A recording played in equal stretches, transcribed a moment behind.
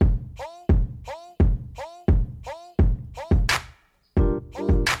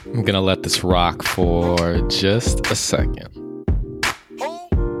I'm going to let this rock for just a second.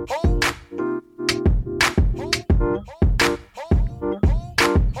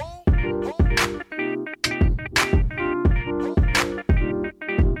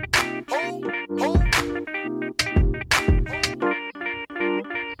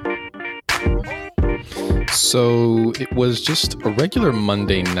 So it was just a regular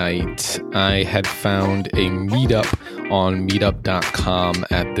Monday night. I had found a meetup on meetup.com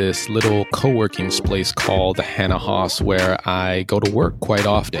at this little co-working place called Hannah House, where I go to work quite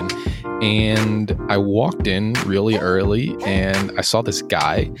often. And I walked in really early and I saw this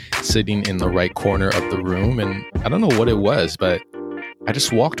guy sitting in the right corner of the room. And I don't know what it was, but I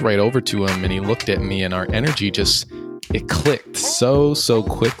just walked right over to him and he looked at me and our energy it clicked so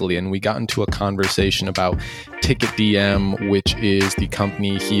quickly, and we got into a conversation about TicketDM, which is the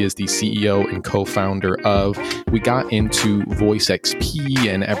company he is the CEO and co-founder of. We got into VoiceXP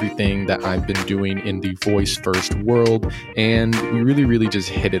and everything that I've been doing in the voice first world, and we really just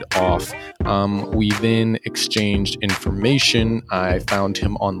hit it off. We then exchanged information. I found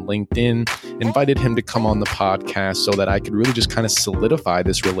him on LinkedIn, invited him to come on the podcast so that I could really just kind of solidify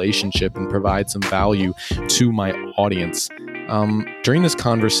this relationship and provide some value to my audience. During this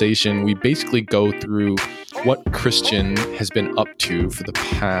conversation, we basically go through what Christian has been up to for the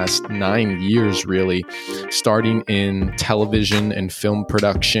past 9 years, really, starting in television and film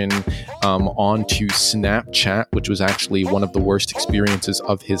production, on to Snapchat, which was actually one of the worst experiences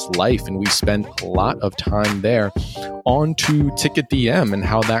of his life, and we spent a lot of time there, on to TicketDM and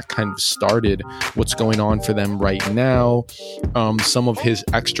how that kind of started, what's going on for them right now, some of his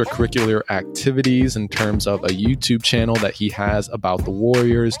extracurricular activities in terms of a YouTube channel that he has about the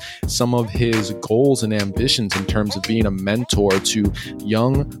Warriors, some of his goals and ambitions in terms of being a mentor to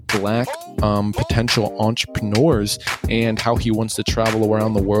young Black potential entrepreneurs, and how he wants to travel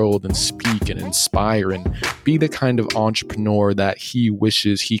around the world and speak and inspire and be the kind of entrepreneur that he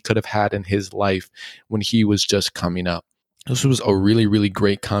wishes he could have had in his life when he was just coming up. This was a really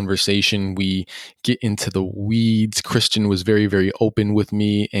great conversation. We get into the weeds. Christian was very open with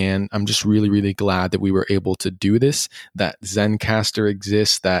me, and I'm just really glad that we were able to do this, that Zencastr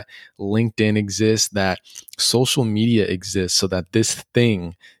exists, that LinkedIn exists, that social media exists, so that this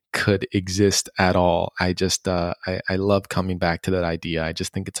thing could exist at all. I love coming back to that idea. I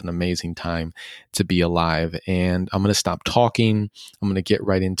just think it's an amazing time to be alive. And I'm going to stop talking. I'm going to get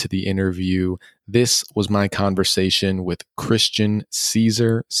right into the interview. This was my conversation with Christian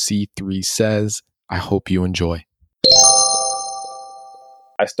Caesar, C3 Says. I hope you enjoy.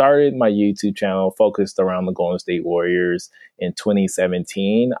 I started my YouTube channel focused around the Golden State Warriors in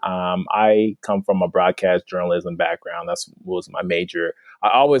 2017. I come from a broadcast journalism background. That was my major. I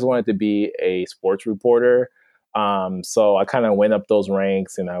always wanted to be a sports reporter. So I kind of went up those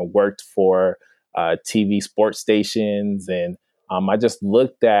ranks and I worked for TV sports stations. And I just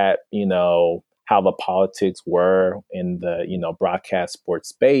looked at, how the politics were in the, broadcast sports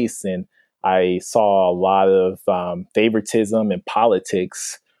space. And I saw a lot of favoritism in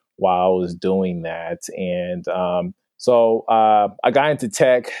politics while I was doing that. And so I got into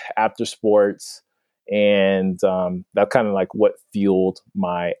tech after sports, and that kind of like what fueled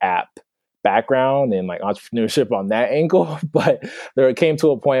my app background and like entrepreneurship on that angle. But there came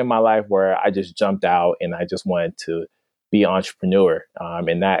to a point in my life where I just jumped out and I just wanted to be an entrepreneur.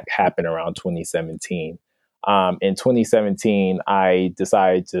 And that happened around 2017. In 2017, I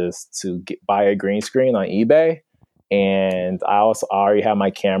decided just to buy a green screen on eBay. And I already had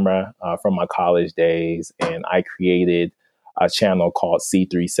my camera from my college days. And I created a channel called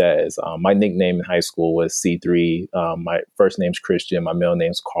C3 Says. My nickname in high school was C3. My first name's Christian. My middle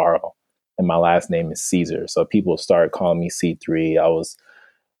name's Carl. And my last name is Caesar. So people started calling me C3. I was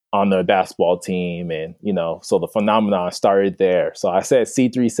on the basketball team, and so the phenomenon started there. So I said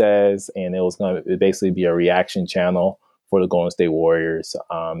C3 Says, and it was going to basically be a reaction channel for the Golden State Warriors.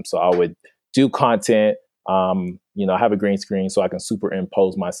 So I would do content, have a green screen so I can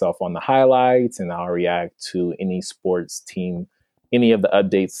superimpose myself on the highlights, and I'll react to any sports team, any of the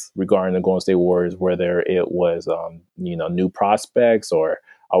updates regarding the Golden State Warriors, whether it was new prospects, or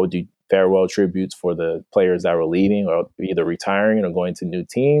I would do farewell tributes for the players that were leaving or either retiring or going to new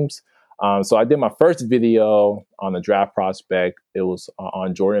teams. So I did my first video on the draft prospect. It was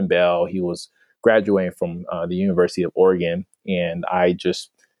on Jordan Bell. He was graduating from the University of Oregon. And I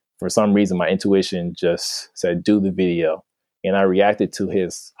just, for some reason, my intuition just said, do the video. And I reacted to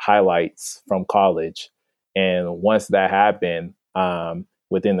his highlights from college. And once that happened,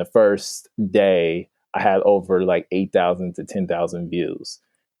 within the first day, I had over like 8,000 to 10,000 views.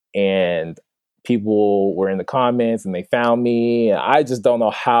 And people were in the comments and they found me. I just don't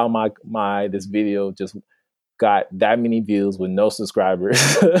know how this video just got that many views with no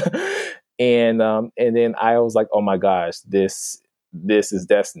subscribers. And then I was like, oh my gosh, this is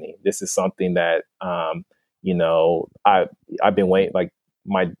destiny. This is something that I've been waiting, like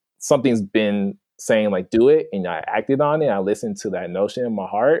something's been saying like do it, and I acted on it. I listened to that notion in my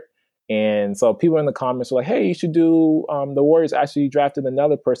heart. And so people in the comments were like, hey, you should do the Warriors actually drafted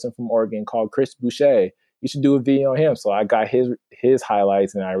another person from Oregon called Chris Boucher. You should do a video on him. So I got his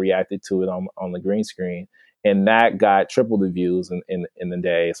highlights and I reacted to it on the green screen. And that got triple the views in the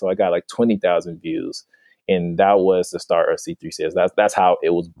day. So I got like 20,000 views. And that was the start of C3 Says. That's how it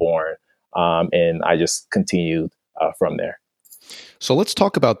was born. And I just continued from there. So let's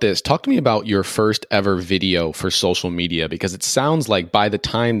talk about this. Talk to me about your first ever video for social media, because it sounds like by the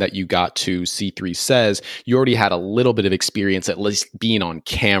time that you got to C3 Says, you already had a little bit of experience at least being on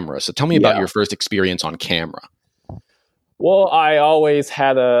camera. So tell me about your first experience on camera. Well, I always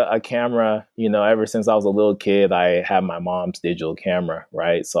had a camera, ever since I was a little kid. I had my mom's digital camera,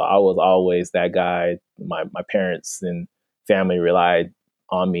 right? So I was always that guy. My parents and family relied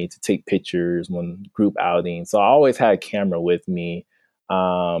on me to take pictures when group outings. So I always had a camera with me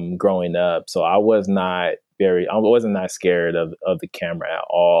growing up. So I wasn't that scared of the camera at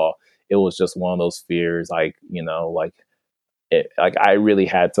all. It was just one of those fears, like I really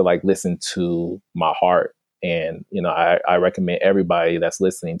had to like listen to my heart. And, I recommend everybody that's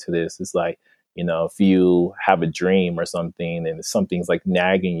listening to this is like, if you have a dream or something and something's like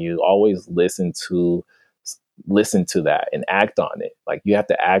nagging you, always listen to that and act on it. Like you have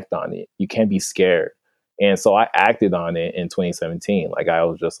to act on it. You can't be scared. And so I acted on it in 2017. Like I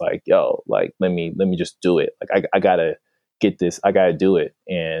was just like, yo, like, let me just do it. Like I gotta get this. I gotta do it.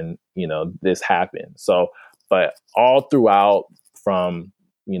 And, this happened. So, but all throughout from,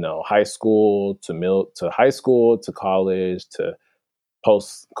 high school to high school to college to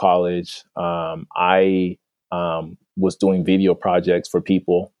post college, I was doing video projects for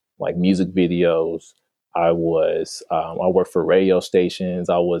people, like music videos. I worked for radio stations.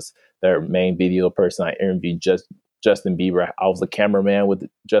 I was their main video person. I interviewed Justin Bieber. I was the cameraman with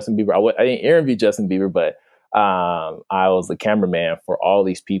Justin Bieber. I didn't interview Justin Bieber, but I was the cameraman for all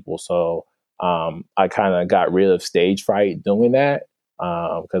these people. So I kind of got rid of stage fright doing that.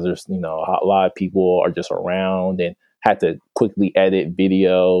 Because there's, a lot of people are just around and had to quickly edit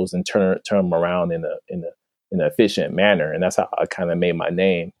videos and turn them around in an efficient manner. And that's how I kind of made my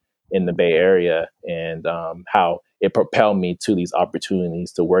name in the Bay Area, and how it propelled me to these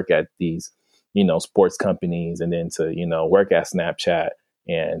opportunities to work at these, sports companies, and then to, work at Snapchat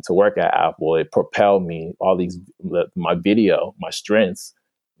and to work at Apple. It propelled me, all these, my video, my strengths,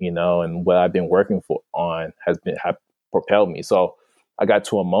 and what I've been working on have propelled me. So I got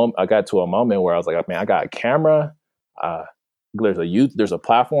to a moment where I was like, man, I got a camera. There's a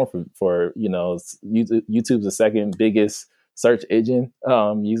platform for YouTube's the second biggest search engine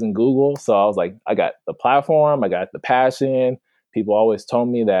using Google. So I was like, I got the platform, I got the passion. People always told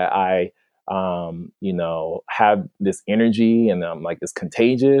me that I have this energy and I'm like, it's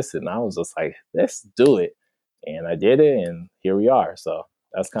contagious. And I was just like, let's do it. And I did it, and here we are. So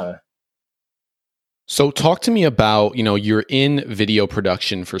that's kind of. So talk to me about, you're in video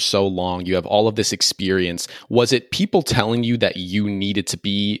production for so long. You have all of this experience. Was it people telling you that you needed to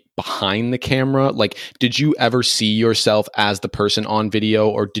be behind the camera? Like, did you ever see yourself as the person on video,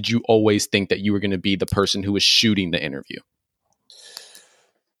 or did you always think that you were going to be the person who was shooting the interview?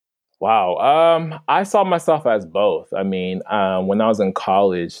 Wow. I saw myself as both. I mean, when I was in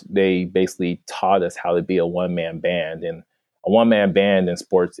college, they basically taught us how to be a one-man band. And a one-man band in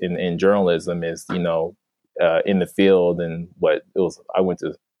sports, in journalism, is, in the field. And I went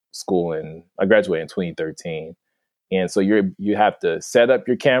to school and I graduated in 2013. And so you have to set up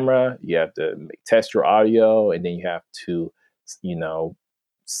your camera, you have to test your audio, and then you have to,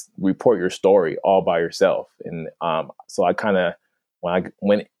 report your story all by yourself. And so I kind of, when I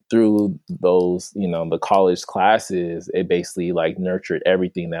went through those, the college classes, it basically like nurtured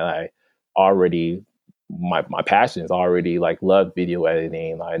everything that I already, my passions already, like loved video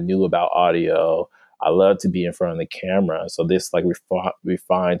editing. I knew about audio. I love to be in front of the camera. So this like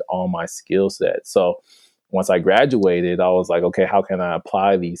refined all my skill sets. So once I graduated, I was like, okay, how can I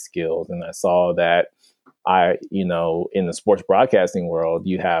apply these skills? And I saw that in the sports broadcasting world,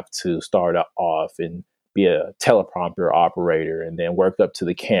 you have to start off and be a teleprompter operator and then work up to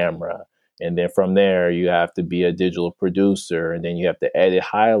the camera. And then from there, you have to be a digital producer, and then you have to edit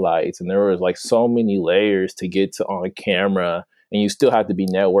highlights. And there was like so many layers to get to on camera, and you still have to be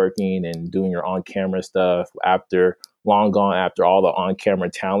networking and doing your on camera stuff after long gone after all the on-camera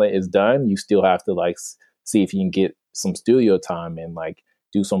talent is done. You still have to like see if you can get some studio time and like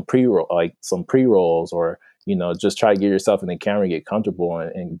do some pre-rolls, or just try to get yourself in the camera, get comfortable,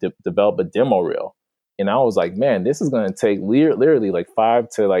 and develop a demo reel. And I was like, man, this is going to take literally like 5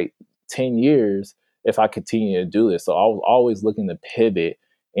 to like 10 years if I continue to do this. So I was always looking to pivot,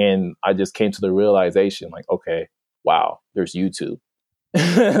 and I just came to the realization, like, okay, wow, there's YouTube.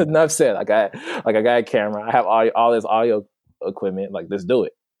 Enough said. I got a camera. I have all this audio equipment. Like, let's do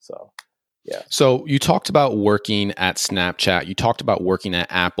it. So, yeah. So you talked about working at Snapchat. You talked about working at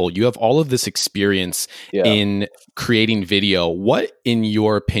Apple. You have all of this experience in creating video. What, in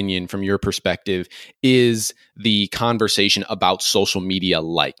your opinion, from your perspective, is the conversation about social media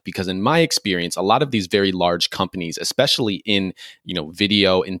like? Because in my experience, a lot of these very large companies, especially in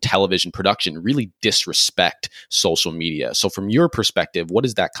video and television production, really disrespect social media. So from your perspective, what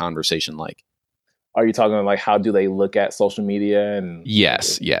is that conversation like? Are you talking like how do they look at social media? And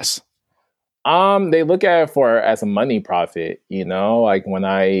yes. They look at it as a money profit, like when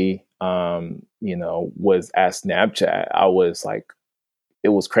I, was at Snapchat, I was like, it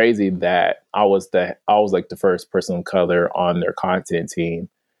was crazy that I was like the first person of color on their content team,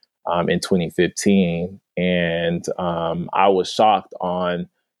 in 2015. And, I was shocked on,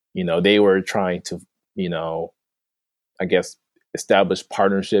 they were trying to, I guess, establish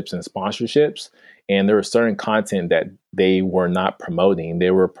partnerships and sponsorships. And there was certain content that they were not promoting.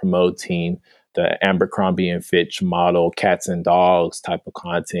 They were promoting the Abercrombie and Fitch model cats and dogs type of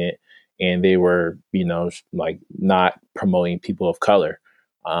content. And they were, like not promoting people of color.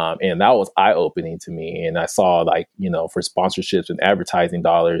 And that was eye-opening to me. And I saw like, for sponsorships and advertising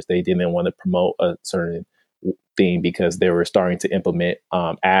dollars, they didn't want to promote a certain thing because they were starting to implement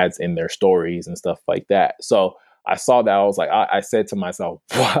ads in their stories and stuff like that. So I saw that. I was like, I said to myself,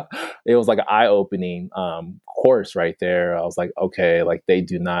 it was like an eye-opening course right there. I was like, okay, like they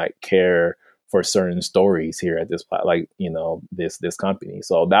do not care for certain stories here at this, like, this company.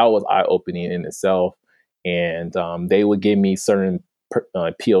 So that was eye-opening in itself. And they would give me certain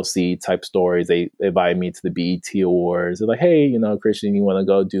POC type stories. They invited me to the BET Awards. They're like, hey, Christian, you want to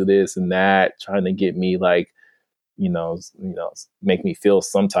go do this and that, trying to get me like, make me feel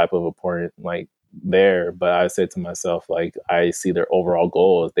some type of important, like, there. But I said to myself, like, I see their overall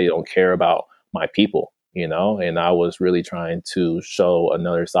goal is they don't care about my people, and I was really trying to show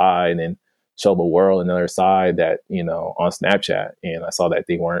another side and show the world another side that, on Snapchat. And I saw that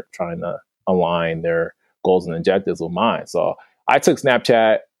they weren't trying to align their goals and objectives with mine. So I took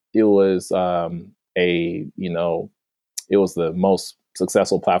Snapchat. It was it was the most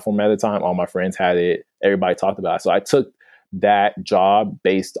successful platform at the time. All my friends had it. Everybody talked about it. So I took that job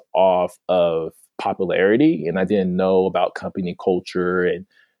based off of popularity, and I didn't know about company culture, and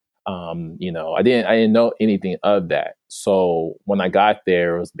I didn't know anything of that. So when I got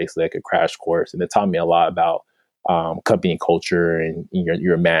there, it was basically like a crash course, and it taught me a lot about company culture and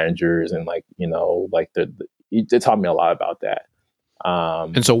your managers, and like it taught me a lot about that.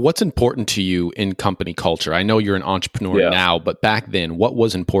 And so what's important to you in company culture? I know you're an entrepreneur now, but back then, what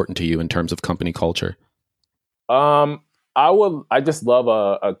was important to you in terms of company culture? I just love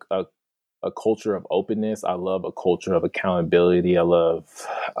a culture of openness. I love a culture of accountability. I love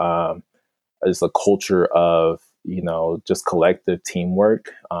just a culture of, just collective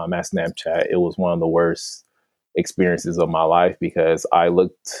teamwork. At Snapchat, it was one of the worst experiences of my life because I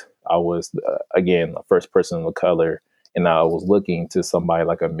was, again, the first person of color, and I was looking to somebody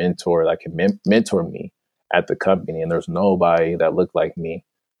like a mentor that can mentor me at the company. And there's nobody that looked like me.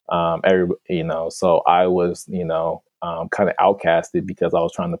 So I was, kind of outcasted because I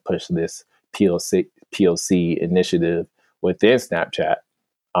was trying to push this POC initiative within Snapchat.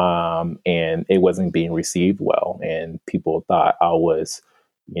 And it wasn't being received well. And people thought I was,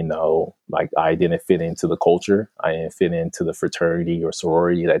 like I didn't fit into the culture. I didn't fit into the fraternity or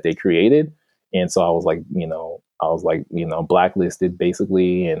sorority that they created. And so I was like, blacklisted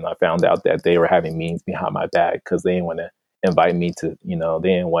basically. And I found out that they were having meetings behind my back because they didn't want to invite me to, they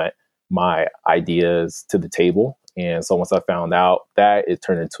didn't want my ideas to the table. And so once I found out that, it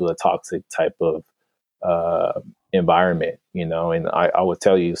turned into a toxic type of environment, and I would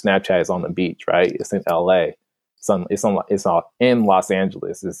tell you, Snapchat is on the beach, right? It's in LA. It's in Los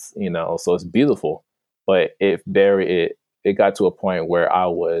Angeles. It's, so it's beautiful, but it got to a point where I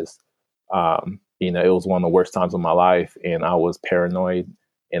was, it was one of the worst times of my life, and I was paranoid,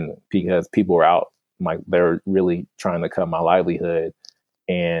 and because people were out, like they're really trying to cut my livelihood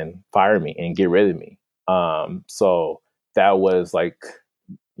and fire me and get rid of me. So that was like,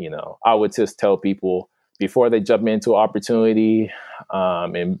 I would just tell people before they jump into opportunity,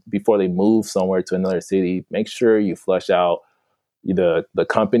 and before they move somewhere to another city, make sure you flush out the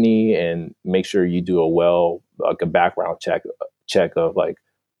company and make sure you do a background check of like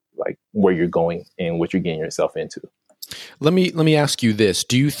where you're going and what you're getting yourself into. Let me ask you this.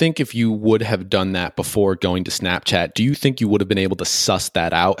 Do you think if you would have done that before going to Snapchat, do you think you would have been able to suss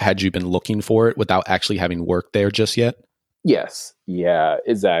that out had you been looking for it without actually having worked there just yet? Yes. Yeah,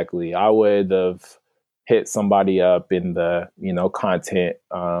 exactly. I would have hit somebody up in the, content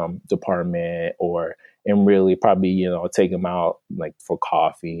department, and really probably, take them out like for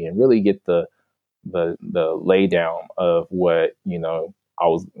coffee and really get the lay down of what, I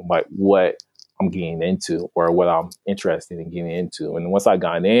was like, what I'm getting into or what I'm interested in getting into. And once I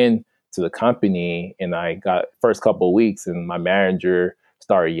got in to the company and I got first couple of weeks and my manager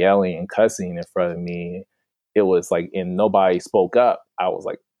started yelling and cussing in front of me, it was like, and nobody spoke up. I was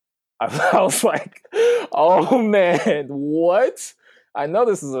like, I was like, oh man, what? I know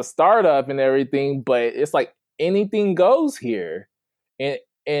this is a startup and everything, but it's like anything goes here. And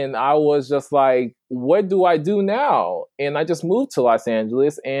and I was just like, what do I do now? And I just moved to Los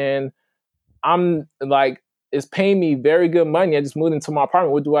Angeles and I'm like, it's paying me very good money. I just moved into my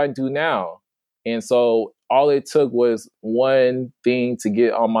apartment. What do I do now? And so all it took was one thing to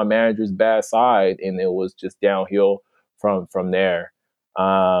get on my manager's bad side, and it was just downhill from there.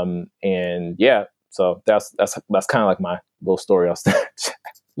 And yeah, so that's kind of like my little story on Snapchat.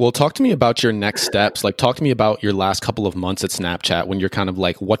 Well, talk to me about your next steps. Like, talk to me about your last couple of months at Snapchat when you're kind of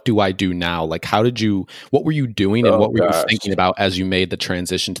like, what do I do now? Like, what were you doing and what were you thinking about as you made the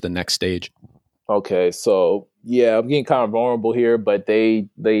transition to the next stage? Okay, so yeah, I'm getting kind of vulnerable here, but I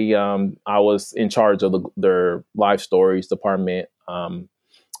was in charge of their live stories department, and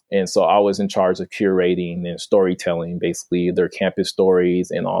so I was in charge of curating and storytelling, basically their campus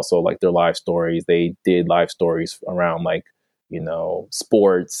stories and also like their live stories. They did live stories around like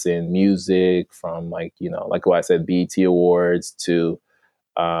sports and music, from like like what I said, BET Awards to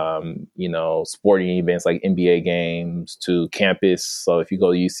sporting events like NBA games to campus. So if you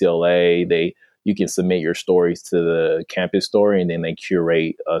go to UCLA, you can submit your stories to the campus story and then they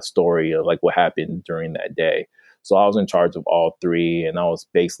curate a story of like what happened during that day. So I was in charge of all three and I was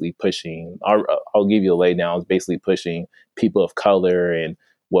basically pushing, I'll give you a laydown. I was basically pushing people of color and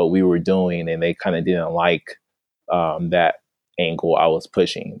what we were doing, and they kind of didn't like that angle I was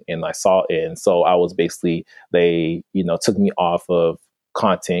pushing, and I saw it. And so I was basically, they took me off of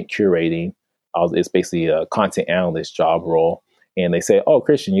content curating. It's basically a content analyst job role. And they say, "Oh,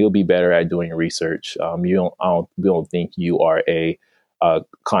 Christian, you'll be better at doing research. We don't think you are a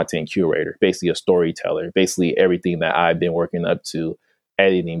content curator, basically a storyteller. Basically, everything that I've been working up to,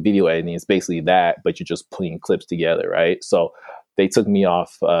 editing, video editing, is basically that, but you're just putting clips together, right?" So they took me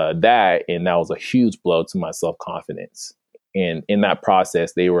off that, and that was a huge blow to my self confidence. And in that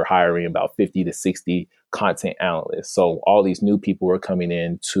process, they were hiring about 50 to 60 content analysts. So all these new people were coming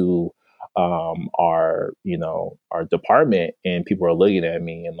into our department, and people are looking at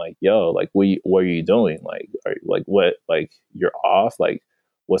me and like, "Yo, like, what are you doing? What, like, you're off? Like,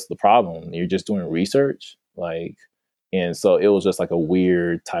 what's the problem? You're just doing research?" Like, and so it was just like a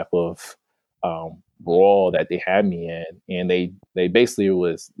weird type of role that they had me in, and they basically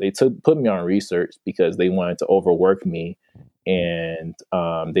put me on research because they wanted to overwork me, and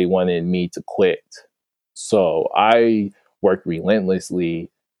they wanted me to quit. So I worked relentlessly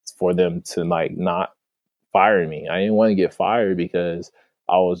for them to like not fire me. I didn't want to get fired because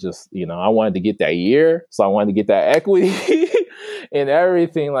I was just, I wanted to get that year. So I wanted to get that equity and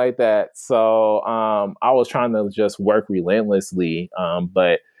everything like that. So I was trying to just work relentlessly.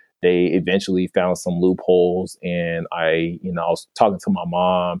 But they eventually found some loopholes, and I was talking to my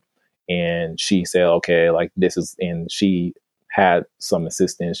mom, and she said, okay, like this is, and she had some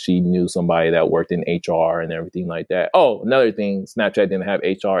assistance. She knew somebody that worked in HR and everything like that. Oh, another thing, Snapchat didn't have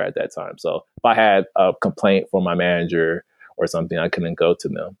HR at that time. So if I had a complaint from my manager or something, I couldn't go to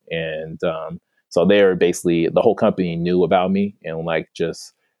them. And so they were basically, the whole company knew about me and like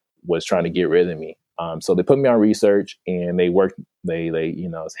just was trying to get rid of me. So they put me on research, and they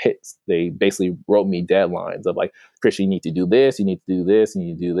basically wrote me deadlines of like, "Chris, you need to do this, you need to do this, you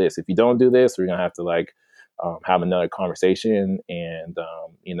need to do this. If you don't do this, we're going to have to like have another conversation." And,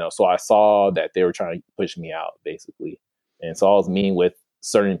 so I saw that they were trying to push me out basically. And so I was meeting with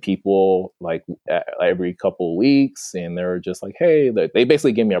certain people like every couple of weeks, and they were just like, "Hey," they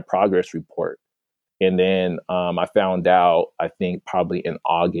basically gave me a progress report. And then I found out, I think probably in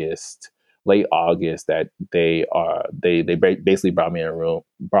late August, that they basically brought me in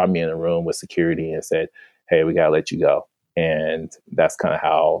a room with security and said, "Hey, we got to let you go." And that's kind of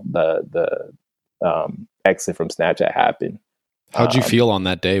how exit from Snapchat happened. How'd you feel on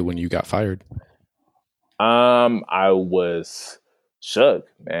that day when you got fired? I was shook,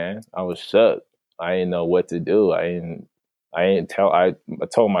 man. I was shook. I didn't know what to do. I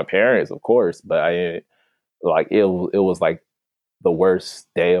told my parents, of course, but I didn't, like, it was like the worst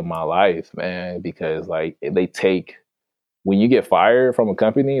day of my life, man, because like when you get fired from a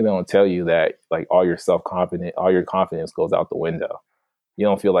company, they don't tell you that like all your confidence goes out the window. You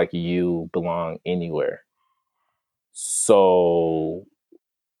don't feel like you belong anywhere. So,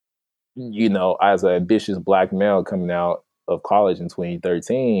 as an ambitious Black male coming out of college in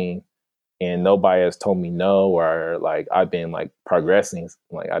 2013, and nobody has told me no, or like I've been like progressing,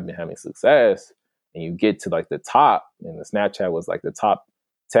 like I've been having success, and you get to like the top, and the Snapchat was like the top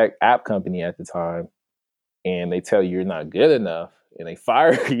tech app company at the time, and they tell you you're not good enough, and they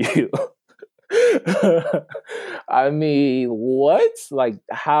fire you. I mean, what? Like,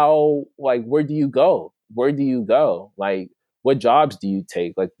 how? Like, where do you go? Where do you go? Like, what jobs do you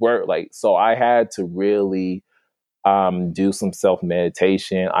take? Like, where? Like, so I had to really do some self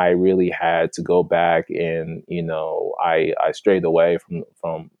meditation. I really had to go back, and I strayed away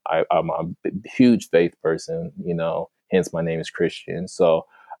I'm a huge faith person. Hence my name is Christian. So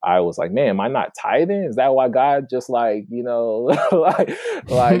I was like, man, am I not tithing? Is that why God just like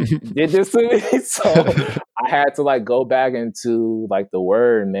like did this to me? So I had to like go back into like the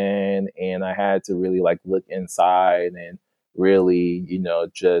Word, man, and I had to really like look inside and really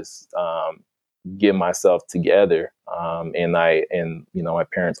just get myself together. And my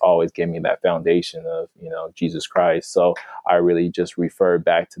parents always gave me that foundation of, Jesus Christ. So I really just referred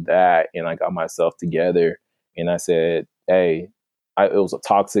back to that, and I got myself together, and I said, hey, it was a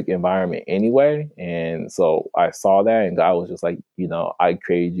toxic environment anyway. And so I saw that, and God was just like, I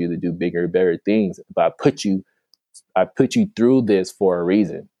created you to do bigger, better things, but I put you through this for a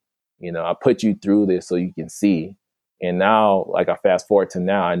reason. I put you through this so you can see. And now, like, I fast forward to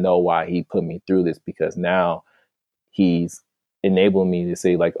now, I know why he put me through this, because now he's enabling me to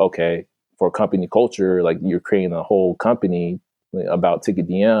say, like, okay, for company culture, like, you're creating a whole company about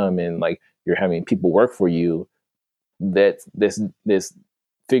TicketDM, and like you're having people work for you. That this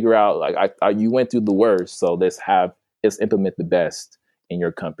figure out, like, you went through the worst, so let's implement the best in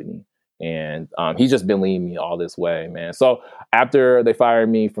your company. And he's just been leading me all this way, man. So after they fired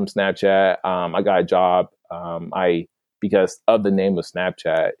me from Snapchat, I got a job. Because of the name of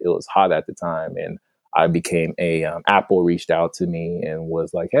Snapchat, it was hot at the time, and I became Apple reached out to me and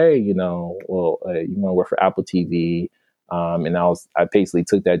was like, hey, you want to work for Apple TV? And I basically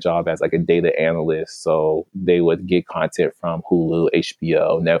took that job as like a data analyst. So they would get content from Hulu,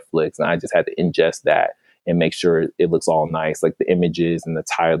 HBO, Netflix, and I just had to ingest that and make sure it looks all nice, like the images and the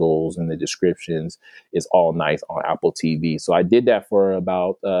titles and the descriptions is all nice on Apple TV. So I did that for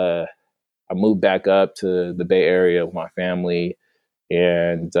about I moved back up to the Bay Area with my family,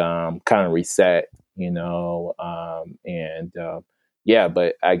 and kind of reset, yeah,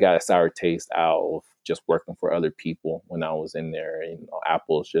 but I got a sour taste out of just working for other people when I was in there. And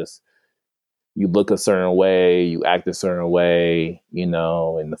Apple's just, you look a certain way, you act a certain way, and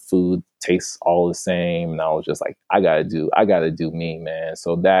the food tastes all the same. And I was just like, I gotta do me, man.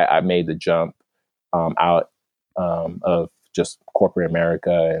 So that I made the jump out of just corporate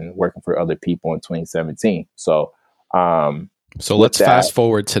America and working for other people in 2017. So let's fast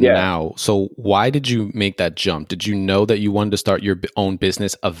forward to now. So why did you make that jump? Did you know that you wanted to start your own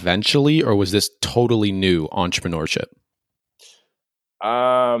business eventually, or was this totally new entrepreneurship?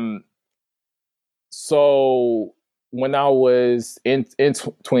 So when I was in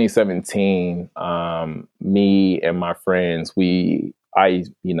 2017, me and my friends, I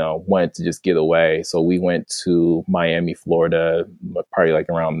wanted to just get away. So we went to Miami, Florida, probably like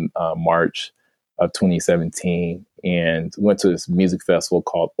around March of 2017, and went to this music festival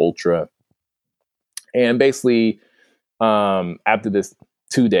called Ultra. And basically, after this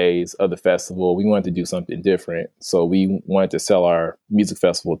 2 days of the festival, we wanted to do something different. So we wanted to sell our music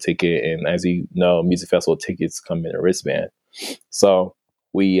festival ticket. And as you know, music festival tickets come in a wristband. So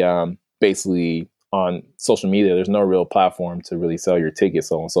we basically, on social media, there's no real platform to really sell your tickets.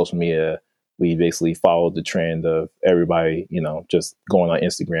 So on social media, we basically followed the trend of everybody, just going on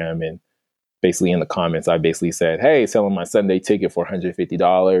Instagram, and basically in the comments, I basically said, hey, selling my Sunday ticket for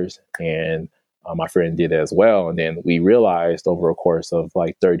 $150. And my friend did as well. And then we realized over a course of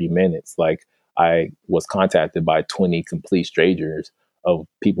like 30 minutes, like I was contacted by 20 complete strangers of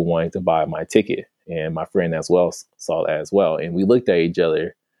people wanting to buy my ticket. And my friend as well saw that as well. And we looked at each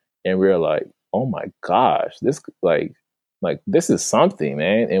other and we were like, oh my gosh, this this is something,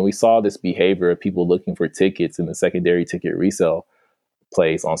 man. And we saw this behavior of people looking for tickets in the secondary ticket resale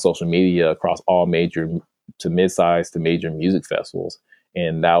place on social media across all major to mid-size to major music festivals.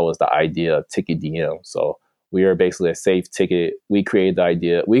 And that was the idea of Ticket DM. So we are basically a safe ticket. We created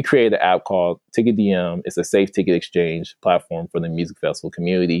an app called Ticket DM. It's a safe ticket exchange platform for the music festival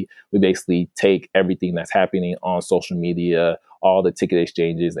community. We basically take everything that's happening on social media, all the ticket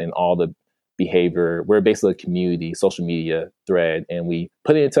exchanges and all the behavior. We're basically a community social media thread, and we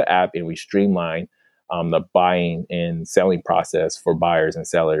put it into an app and we streamline the buying and selling process for buyers and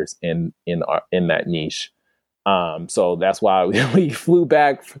sellers in that niche. So that's why we flew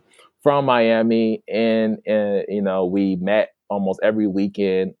back from Miami, and we met almost every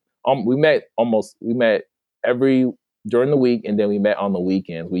weekend. We met every during the week, and then we met on the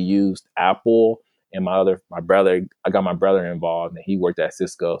weekends. We used Apple, and my brother. I got my brother involved, and he worked at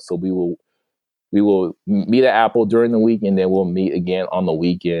Cisco, so we will meet at Apple during the week, and then we'll meet again on the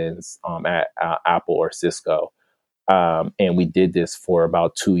weekends at Apple or Cisco. And we did this for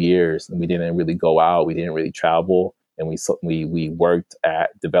about 2 years, and we didn't really go out. We didn't really travel. And we worked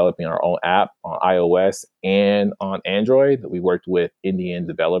at developing our own app on iOS and on Android. We worked with Indian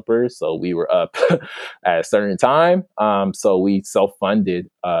developers, so we were up at a certain time. So we self-funded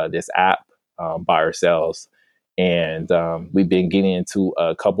this app by ourselves. And we've been getting into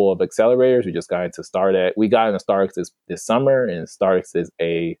a couple of accelerators. We just got into StartX. We got into StartX this summer, and StartX is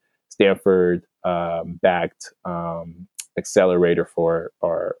a Stanford backed accelerator for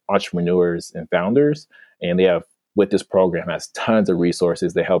our entrepreneurs and founders. And they have, with this program, has tons of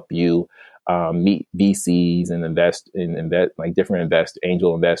resources to help you meet VCs and invest like different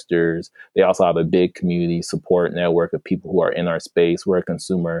angel investors. They also have a big community support network of people who are in our space. We're a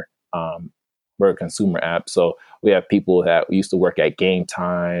consumer app. So we have people that used to work at Game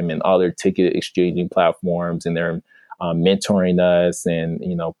Time and other ticket exchanging platforms, and they're mentoring us and,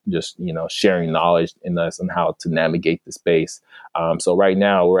 just sharing knowledge in us on how to navigate the space. So right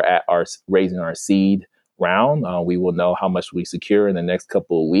now we're at raising our seed round. We will know how much we secure in the next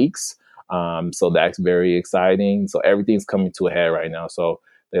couple of weeks. So that's very exciting. So everything's coming to a head right now. So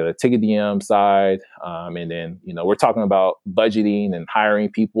the Ticket DM side, and then, we're talking about budgeting and hiring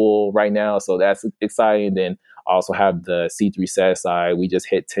people right now. So that's exciting. Then also have the C3 Set side. We just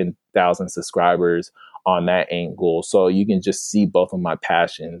hit 10,000 subscribers on that angle. So you can just see both of my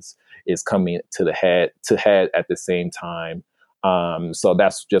passions is coming to head at the same time. So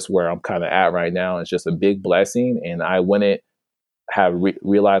that's just where I'm kind of at right now. It's just a big blessing. And I wouldn't have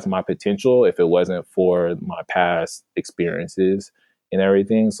realized my potential if it wasn't for my past experiences and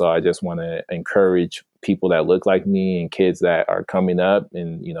everything. So I just want to encourage people that look like me and kids that are coming up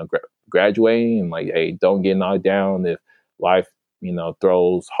and, graduating, and like, hey, don't get knocked down if life,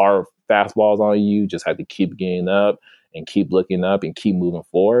 throws hard fastballs on you. Just have to keep getting up and keep looking up and keep moving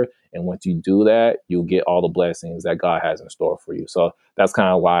forward. And once you do that, you'll get all the blessings that God has in store for you. So that's kind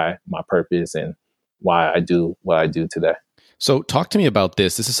of why my purpose and why I do what I do today. So talk to me about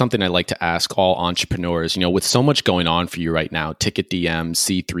this. This is something I like to ask all entrepreneurs, with so much going on for you right now, Ticket DM,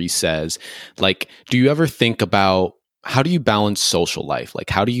 C3 Says, like, do you ever think about how do you balance social life? Like,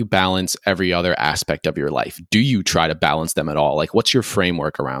 how do you balance every other aspect of your life? Do you try to balance them at all? Like, what's your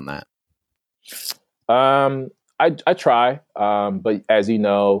framework around that? I try, but as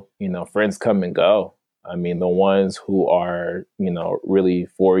friends come and go. I mean, the ones who are, really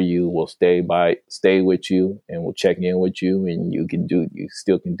for you will stay with you and will check in with you, and you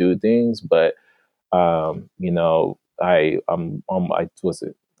still can do things. But, I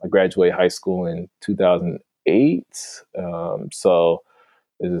graduated high school in 2008. So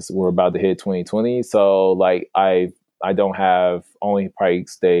we're about to hit 2020. So like, I don't have only probably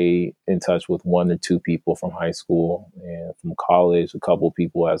stay in touch with one or two people from high school and from college, a couple of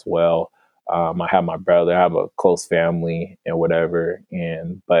people as well. I have my brother, I have a close family and whatever.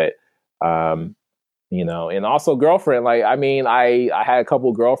 But and also girlfriend. Like, I mean, I had a couple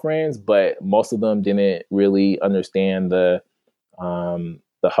of girlfriends, but most of them didn't really understand the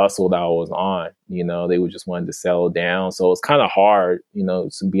hustle that I was on. They would just wanted to settle down. So it's kind of hard,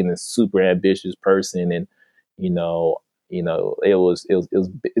 being a super ambitious person, and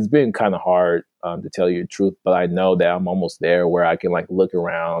it's been kind of hard to tell you the truth, but I know that I'm almost there where I can like look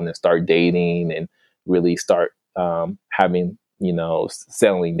around and start dating and really start having,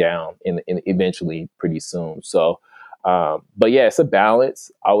 settling down and eventually pretty soon. So, but yeah, it's a balance.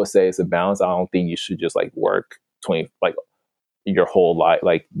 I would say it's a balance. I don't think you should just like work your whole life,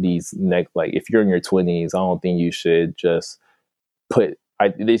 like if you're in your 20s, I don't think you should just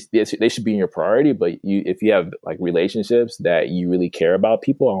they should be in your priority. But if you have like relationships that you really care about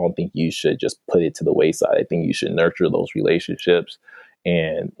people, I don't think you should just put it to the wayside. I think you should nurture those relationships,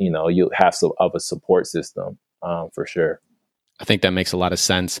 and you'll have some of a support system for sure. I think that makes a lot of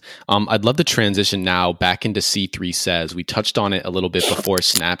sense. I'd love to transition now back into C3 Says. We touched on it a little bit before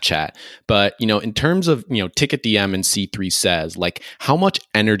Snapchat, but in terms of Ticket DM and C3 Says, like how much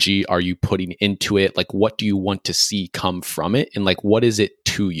energy are you putting into it? Like, what do you want to see come from it, and like what is it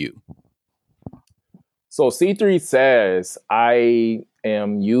to you? So C3 Says, I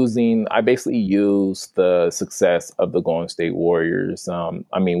basically use the success of the Golden State Warriors.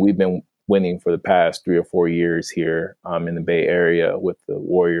 I mean, we've been winning for the past 3 or 4 years here in the Bay Area with the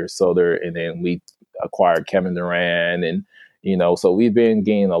Warriors. And then we acquired Kevin Durant, and so we've been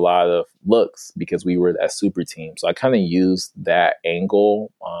getting a lot of looks because we were that super team. So I kind of used that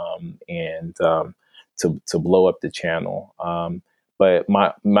angle and to blow up the channel. But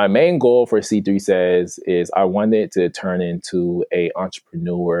my main goal for C3 Says is I wanted to turn into a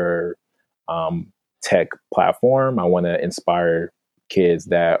entrepreneur tech platform. I want to inspire kids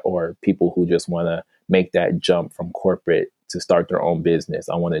or people who just want to make that jump from corporate to start their own business.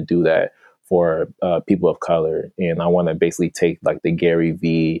 I want to do that for people of color, and I want to basically take like the Gary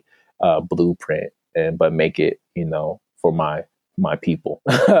V blueprint but make it for my people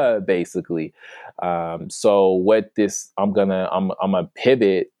basically. So what I'm gonna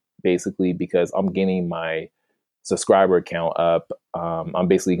pivot basically because I'm getting my subscriber count up. I'm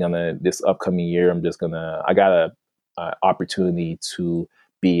basically this upcoming year I got a opportunity to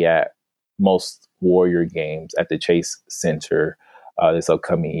be at most Warrior games at the Chase Center this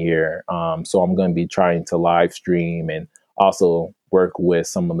upcoming year. So I'm going to be trying to live stream and also work with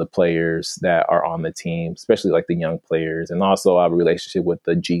some of the players that are on the team, especially like the young players. And also I have a relationship with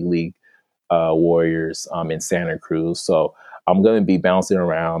the G League Warriors in Santa Cruz. So I'm going to be bouncing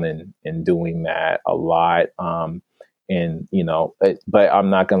around and doing that a lot. But I'm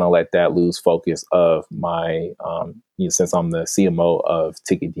not going to let that lose focus of my, since I'm the CMO of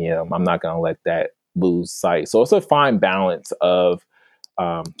Ticket DM, I'm not going to let that lose sight. So it's a fine balance of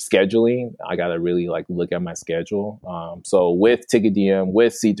scheduling. I got to really look at my schedule. So with Ticket DM,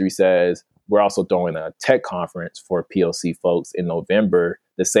 with C3 Says, we're also throwing a tech conference for PLC folks in November,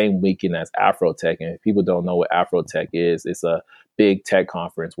 the same weekend as Afrotech. And if people don't know what Afrotech is, it's a big tech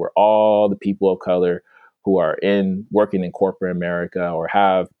conference where all the people of color who are working in corporate America or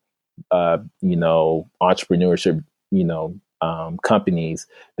have, entrepreneurship, companies,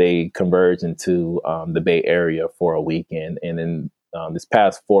 they converge into the Bay Area for a weekend. And then this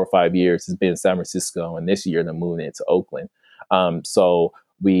past 4 or 5 years has been San Francisco, and this year they're moving it to Oakland. So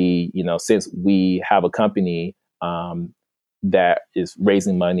we, since we have a company that is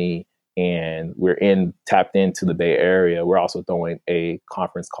raising money and we're tapped into the Bay Area, we're also throwing a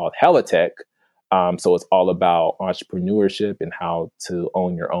conference called Helitech. So it's all about entrepreneurship and how to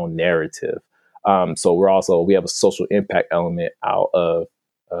own your own narrative. So we have a social impact element out of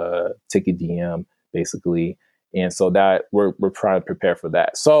Ticket DM basically. And so that we're trying to prepare for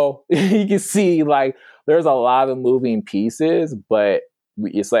that. So you can see there's a lot of moving pieces, but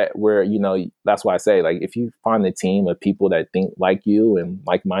it's that's why I say if you find a team of people that think like you and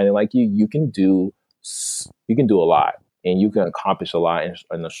like-minded like you can do a lot and you can accomplish a lot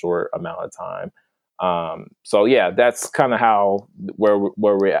in a short amount of time. So yeah, that's kind of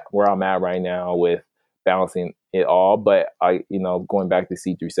where I'm at right now with balancing it all. But going back to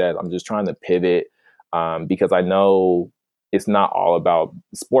C3 Says, I'm just trying to pivot because I know it's not all about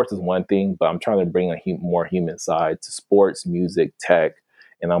sports is one thing, but I'm trying to bring a more human side to sports, music, tech,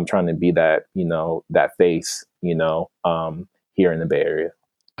 and I'm trying to be that that face here in the Bay Area.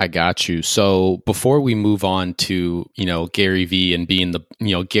 I got you. So before we move on to, Gary V and being the,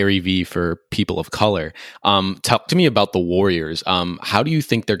 Gary V for people of color, talk to me about the Warriors. How do you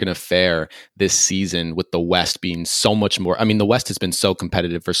think they're going to fare this season with the West being so much more? I mean, the West has been so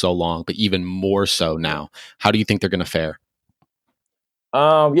competitive for so long, but even more so now. How do you think they're going to fare?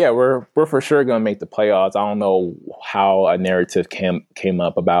 Yeah, we're for sure going to make the playoffs. I don't know how a narrative came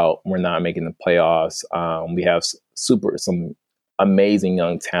up about we're not making the playoffs. We have some amazing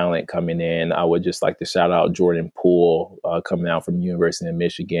young talent coming in. I would just like to shout out Jordan Poole coming out from University of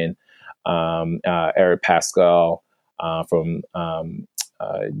Michigan, Eric Pascal from the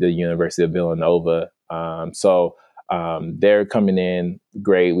University of Villanova. So they're coming in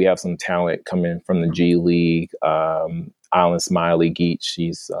great. We have some talent coming from the G League. Island Smiley Geach.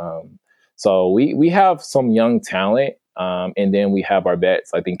 So we have some young talent. And then we have our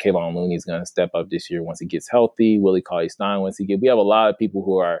vets. I think Kayvon Looney is going to step up this year once he gets healthy. Willie Cauley-Stein we have a lot of people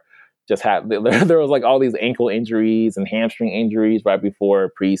who are there was all these ankle injuries and hamstring injuries right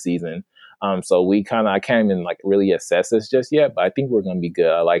before preseason. So I can't even really assess this just yet, but I think we're going to be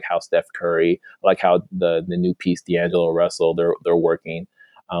good. I like how Steph Curry, I like how the new piece D'Angelo Russell, they're working.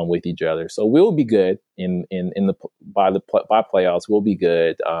 with each other. So we'll be good by playoffs. We'll be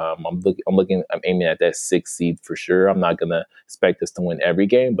good. I'm aiming at that 6th seed for sure. I'm not gonna expect us to win every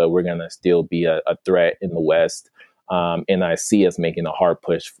game, but we're gonna still be a threat in the West. And I see us making a hard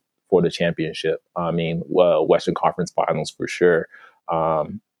push for the championship. I mean, Western Conference Finals for sure.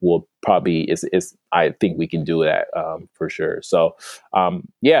 Will probably is I think we can do that for sure. So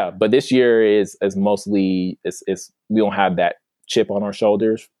yeah, but this year is mostly it's we don't have that chip on our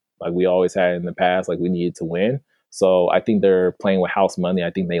shoulders like we always had in the past. Like we needed to win. So I think they're playing with house money.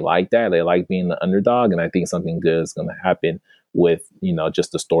 I think they like that. They like being the underdog, and I think something good is going to happen with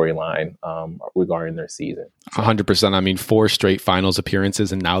just the storyline regarding their season. 100%. I mean, 4 straight finals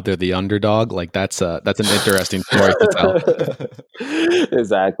appearances, and now they're the underdog. Like that's an interesting story to tell.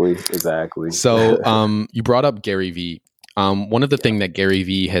 Exactly. So, you brought up Gary Vee. One of the things that Gary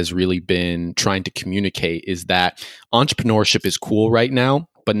Vee has really been trying to communicate is that entrepreneurship is cool right now,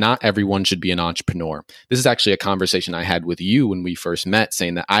 but not everyone should be an entrepreneur. This is actually a conversation I had with you when we first met,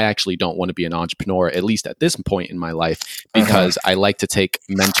 saying that I actually don't want to be an entrepreneur, at least at this point in my life, because I like to take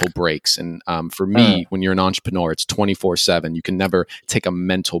mental breaks. And for me, when you're an entrepreneur, it's 24/7. You can never take a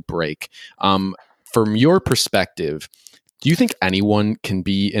mental break. From your perspective, do you think anyone can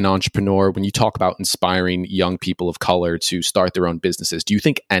be an entrepreneur? When you talk about inspiring young people of color to start their own businesses, do you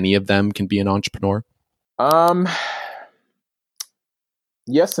think any of them can be an entrepreneur?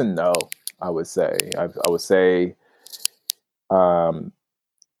 Yes and no, I would say. I would say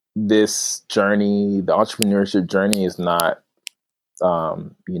this journey, the entrepreneurship journey is not,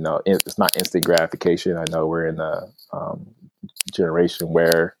 it's not instant gratification. I know we're in a generation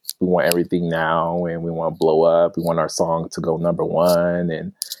where we want everything now and we want to blow up. We want our song to go number 1.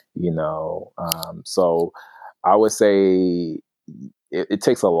 And, so I would say it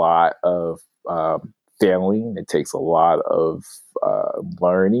takes a lot of failing. It takes a lot of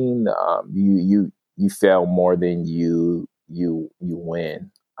learning. You fail more than you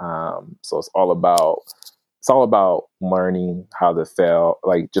win. So it's all about learning how to fail,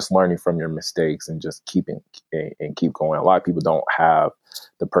 like just learning from your mistakes and just keep going. A lot of people don't have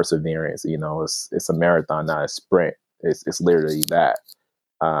the perseverance. It's a marathon, not a sprint. It's literally that.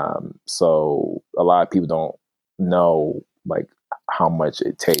 So a lot of people don't know like how much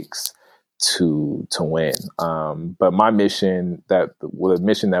it takes to win. But my mission, the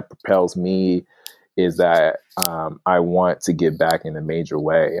mission that propels me, is that I want to give back in a major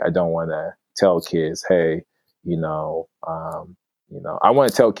way. I don't want to tell kids, hey, I want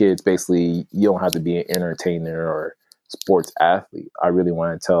to tell kids basically you don't have to be an entertainer or sports athlete. I really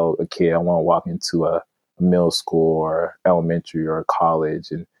want to tell a kid, I want to walk into a middle school or elementary or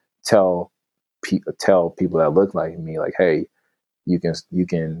college and tell people that look like me, like, hey, you can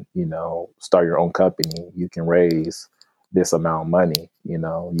start your own company. You can raise this amount of money.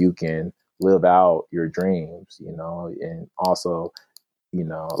 You can live out your dreams. And also,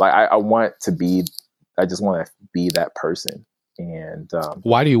 like I just want to be that person. And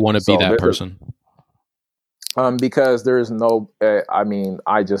why do you want to be that person? Because there's no.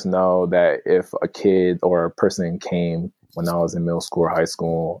 I just know that if a kid or a person came when I was in middle school or high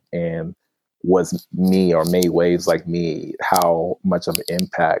school and was me or made waves like me, how much of an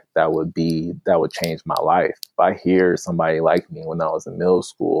impact that would change my life. If I hear somebody like me when I was in middle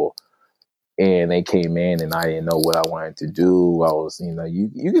school and they came in and I didn't know what I wanted to do, I was,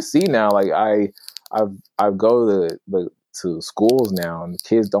 you can see now, like I go to schools now and the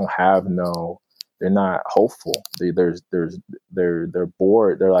kids don't have they're not hopeful. They're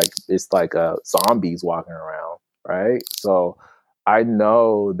bored. They're like, it's like zombies walking around. Right. So I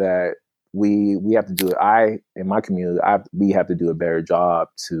know that we have to do it. In my community, we have to do a better job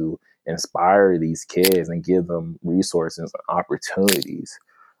to inspire these kids and give them resources and opportunities.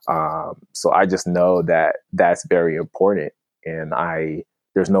 So I just know that that's very important, and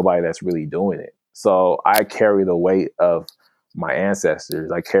there's nobody that's really doing it. So I carry the weight of my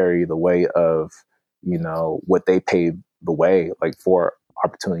ancestors. I carry the weight of what they paved the way, like for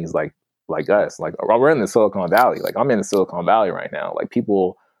opportunities like us. Like we're in the Silicon Valley. Like I'm in the Silicon Valley right now. Like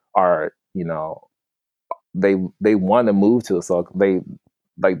people are, they want to move to the Silicon.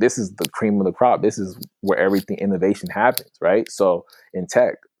 This is the cream of the crop. This is where everything innovation happens, right? So in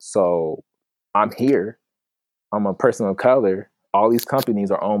tech. So I'm here. I'm a person of color. All these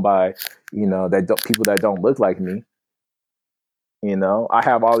companies are owned by, people that don't look like me. I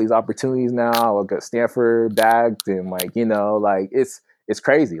have all these opportunities now. I look at Stanford bagged and it's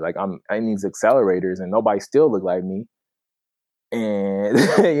crazy. Like I'm in these accelerators and nobody still look like me. And,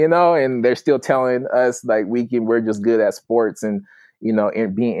 and they're still telling us like we're just good at sports and,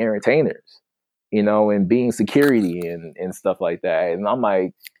 and being entertainers. and being security and stuff like that. And I'm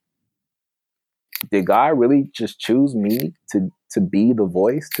like, did God really just choose me to be the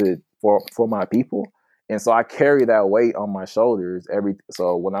voice for my people? And so I carry that weight on my shoulders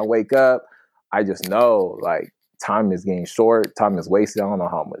so when I wake up, I just know like time is getting short, time is wasted. I don't know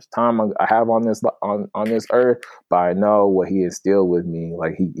how much time I have on this earth, but I know what He instilled with me.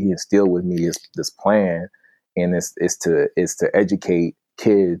 Like He instilled with me is this plan, and it's to educate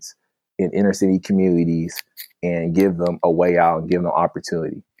kids in inner city communities and give them a way out and give them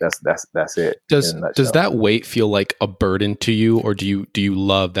opportunity. That's it. Does that weight feel like a burden to you, or do you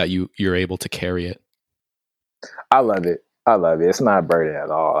love that you're able to carry it? I love it. I love it. It's not a burden at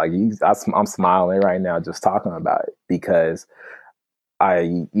all. Like I'm smiling right now just talking about it because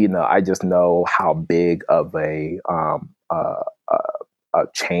I just know how big of a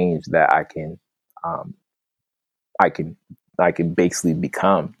change that I can basically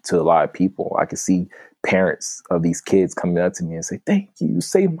become to a lot of people. I can see parents of these kids coming up to me and say, "Thank you, you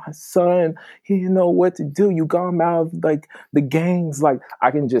saved my son. He didn't know what to do. You got him out of like the gangs." Like I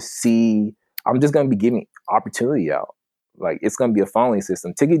can just see. I'm just gonna be giving opportunity out. Like it's gonna be a funneling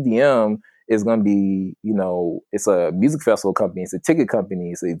system. Ticket DM is gonna be, it's a music festival company, it's a ticket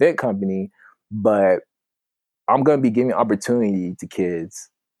company, it's an event company, but I'm gonna be giving opportunity to kids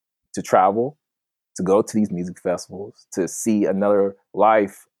to travel, to go to these music festivals, to see another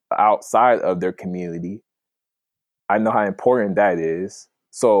life outside of their community. I know how important that is.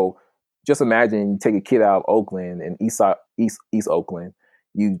 So just imagine you take a kid out of Oakland and East Oakland,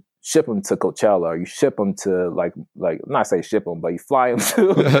 you ship them to Coachella, or you ship them to like not say ship them, but you fly them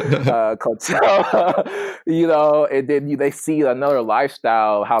to Coachella, and then they see another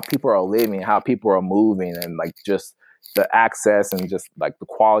lifestyle, how people are living, how people are moving, and like just the access and just like the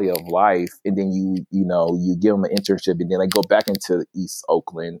quality of life. And then you give them an internship, and then they go back into East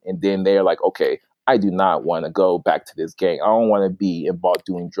Oakland, and then they're like, okay, I do not want to go back to this gang. I don't want to be involved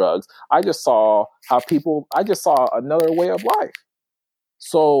doing drugs. I just saw another way of life.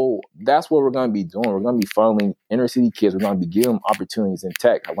 So that's what we're going to be doing. We're going to be funneling inner city kids. We're going to be giving them opportunities in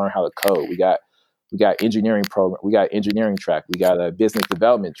tech. I learned how to code. We got engineering program. We got engineering track. We got a business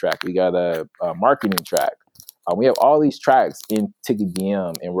development track. We got a marketing track. We have all these tracks in Ticket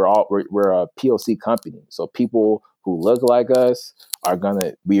DM, and we're a POC company. So people who look like us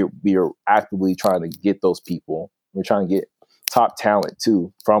we are actively trying to get those people. We're trying to get top talent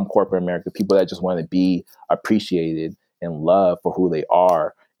too from corporate America, people that just want to be appreciated and loved for who they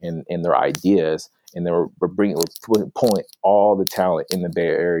are and their ideas. And then we're pulling all the talent in the Bay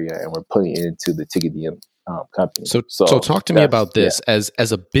Area, and we're putting it into the Ticket DM company. So talk to me about this. Yeah.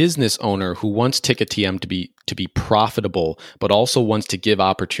 As a business owner who wants Ticket DM to be profitable, but also wants to give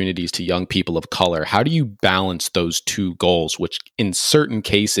opportunities to young people of color. How do you balance those two goals, which in certain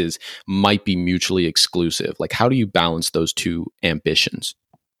cases might be mutually exclusive? Like, how do you balance those two ambitions?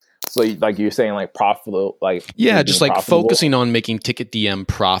 So like you're saying, like profitable, like just like profitable? Focusing on making Ticket DM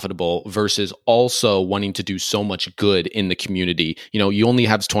profitable versus also wanting to do so much good in the community. You only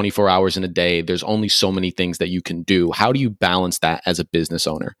have 24 hours in a day. There's only so many things that you can do. How do you balance that as a business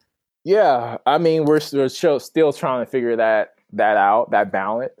owner? Yeah, I mean, we're still trying to figure that out, that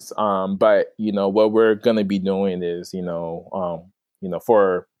balance. But what we're gonna be doing is,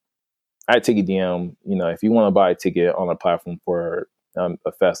 for at Ticket DM, if you want to buy a ticket on a platform for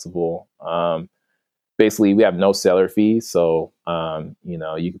a festival, basically we have no seller fees. So,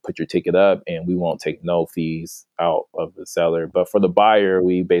 you can put your ticket up and we won't take no fees out of the seller. But for the buyer,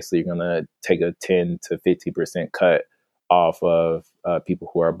 we basically are going to take a 10 to 50% cut off of people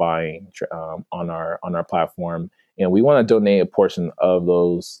who are buying on our platform. And we want to donate a portion of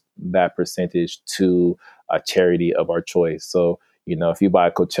that percentage to a charity of our choice. So, if you buy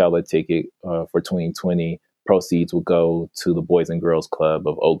a Coachella ticket for 2020, proceeds will go to the Boys and Girls Club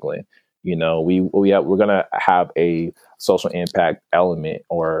of Oakland. We're gonna have a social impact element,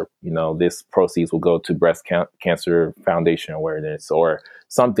 or this proceeds will go to Breast Cancer Foundation awareness or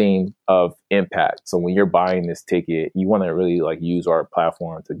something of impact. So when you're buying this ticket, you want to really like use our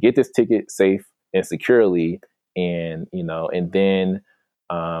platform to get this ticket safe and securely, and and then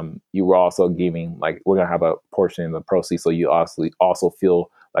you were also giving, like, we're gonna have a portion of the proceeds, so you also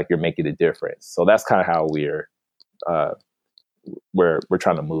feel like you're making a difference. So that's kind of how we're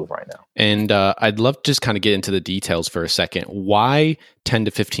trying to move right now. And I'd love to just kind of get into the details for a second. Why 10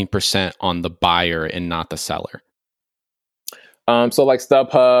 to 15% on the buyer and not the seller? So like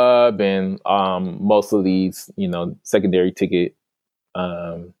StubHub and most of these, secondary ticket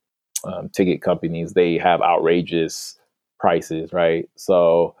companies, they have outrageous prices, right?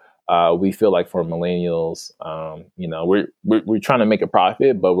 So we feel like for millennials, we're trying to make a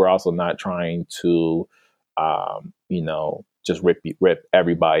profit, but we're also not trying to, just rip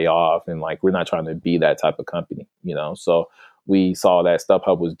everybody off, and like we're not trying to be that type of company, So we saw that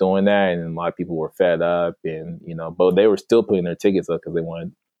StubHub was doing that, and a lot of people were fed up, and but they were still putting their tickets up because they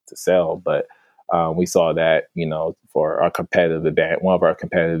wanted to sell. But we saw that for our competitive advantage, one of our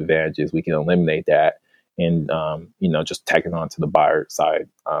competitive advantages, we can eliminate that, and just tacking on to the buyer side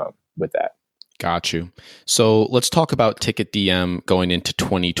with that. Got you. So let's talk about TicketDM going into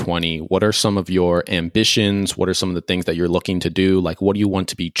 2020. What are some of your ambitions? What are some of the things that you're looking to do? Like, what do you want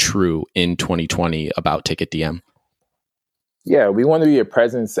to be true in 2020 about TicketDM? Yeah, we want to be a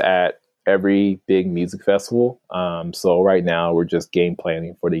presence at every big music festival. So right now we're just game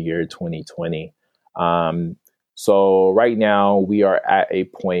planning for the year 2020. So right now we are at a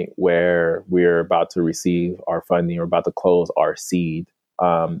point where we're about to receive our funding. We're about to close our seed.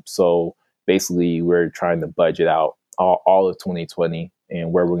 So basically we're trying to budget out all of 2020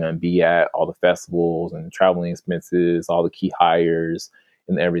 and where we're going to be at, all the festivals and traveling expenses, all the key hires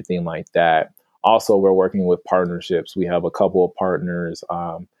and everything like that. Also, we're working with partnerships. We have a couple of partners.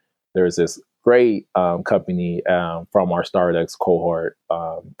 There's this great company from our StartX cohort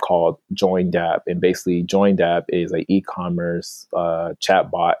called JoinDApp. And basically, JoinDApp is an e-commerce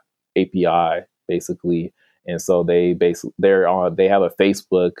chatbot API, basically. And so they have a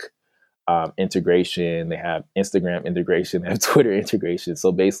Facebook integration, they have Instagram integration, they have Twitter integration.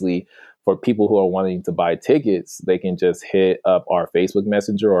 So basically, for people who are wanting to buy tickets, they can just hit up our Facebook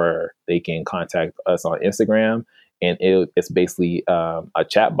Messenger, or they can contact us on Instagram, and it's basically a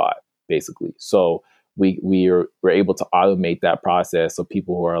chat bot, basically. So we're able to automate that process. So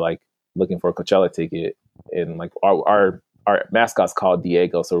people who are like looking for a Coachella ticket, and like our mascot's called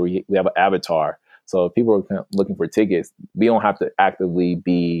Diego, so we have an avatar. So if people are looking for tickets, we don't have to actively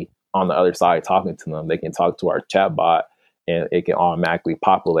be on the other side talking to them. They can talk to our chat bot, and it can automatically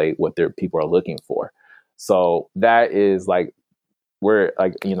populate what their people are looking for. So that is like, we're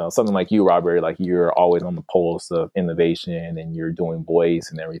like, something like you, Robert, like you're always on the pulse of innovation and you're doing voice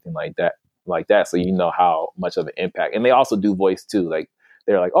and everything like that. So you know how much of an impact. And they also do voice too. Like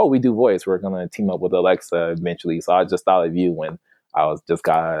they're like, oh, we do voice. We're going to team up with Alexa eventually. So I just thought of you when I just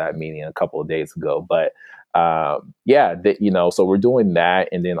got out of that meeting a couple of days ago. But so we're doing that.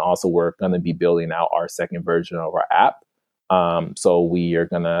 And then also we're going to be building out our second version of our app. So we are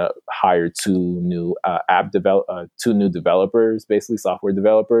going to hire two new developers, basically software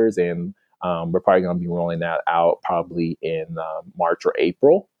developers. And we're probably going to be rolling that out probably in March or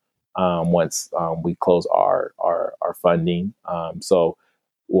April once we close our funding. So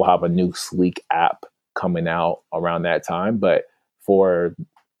we'll have a new sleek app coming out around that time. But for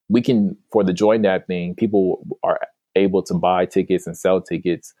the JoinDApp thing, people are able to buy tickets and sell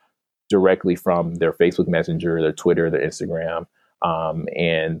tickets directly from their Facebook Messenger, their Twitter, their Instagram.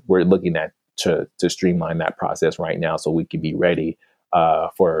 And we're looking at to streamline that process right now so we can be ready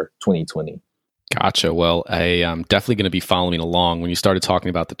for 2020. Gotcha. Well, I am definitely going to be following along. When you started talking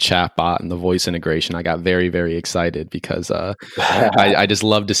about the chat bot and the voice integration, I got very, very excited because I just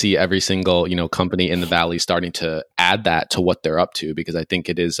love to see every single company in the Valley starting to add that to what they're up to, because I think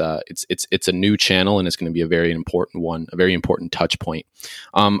it is it's a new channel and it's going to be a very important one, a very important touch point.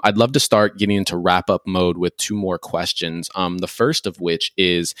 I'd love to start getting into wrap up mode with two more questions. The first of which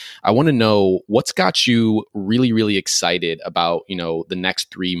is, I want to know what's got you really, really excited about the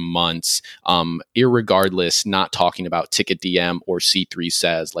next 3 months. Irregardless, not talking about TicketDM or C3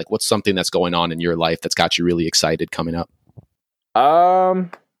 Says, like what's something that's going on in your life that's got you really excited coming up?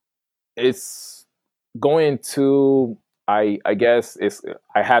 It's going to, I guess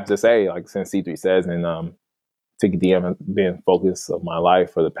I have to say, like, since C3 Says and TicketDM has been focus of my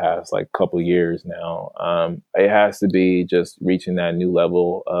life for the past like couple years now. It has to be just reaching that new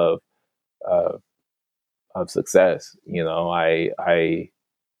level of success. I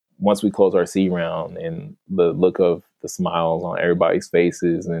once we close our C round and the look of the smiles on everybody's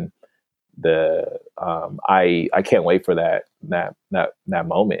faces, and I can't wait for that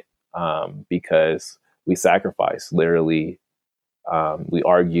moment, because we sacrificed literally. We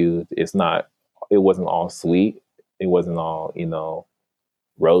argued. It wasn't all sweet. It wasn't all,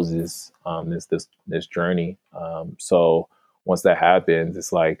 roses, this journey. So once that happens,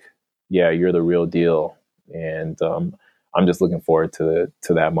 it's like, yeah, you're the real deal. And, I'm just looking forward to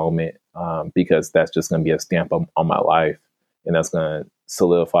that moment, because that's just going to be a stamp on my life, and that's going to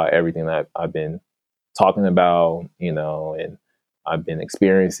solidify everything that I've been talking about, and I've been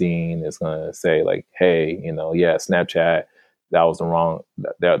experiencing. It's going to say like, hey, yeah, Snapchat, that was wrong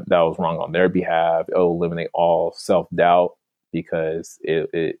on their behalf. It'll eliminate all self-doubt because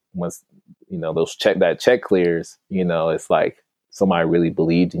it once, those check clears, it's like somebody really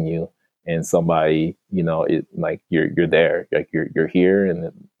believed in you, and somebody, it like you're there, like you're here,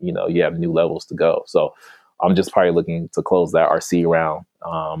 and you have new levels to go. So I'm just probably looking to close that RC round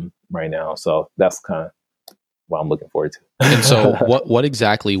right now. So that's kind of what I'm looking forward to. And so what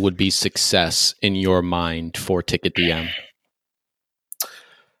exactly would be success in your mind for Ticket DM?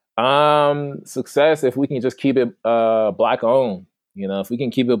 Success, if we can just keep it Black owned. If we can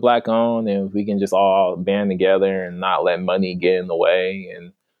keep it Black owned, and if we can just all band together and not let money get in the way,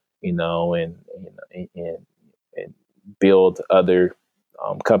 and and build other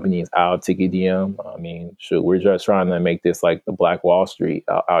companies out of Ticket DM. I mean, we're just trying to make this like the Black Wall Street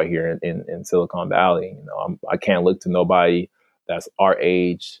out here in Silicon Valley. I can't look to nobody that's our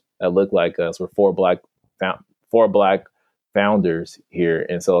age that look like us. We're four black founders here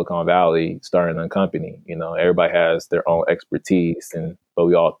in Silicon Valley starting a company. Everybody has their own expertise, but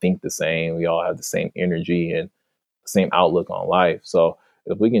we all think the same. We all have the same energy and same outlook on life. So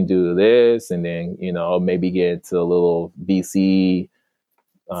if we can do this, and then maybe get into a little VC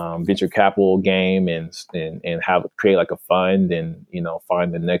venture capital game, and have create like a fund, and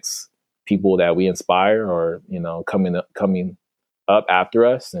find the next people that we inspire, or coming up after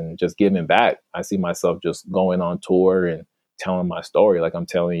us, and just giving back. I see myself just going on tour and telling my story like I'm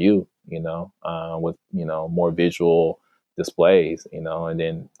telling you, with more visual displays, and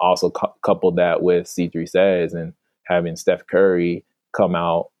then also couple that with C3 Says, and having Steph Curry come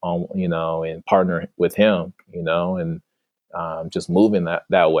out on, and partner with him, and just moving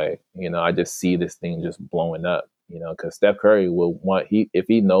that way. I just see this thing just blowing up, because Steph Curry will want, if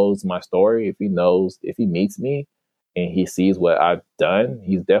he knows my story, if he meets me and he sees what I've done,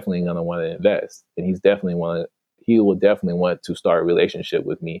 he's definitely going to want to invest, and he will definitely want to start a relationship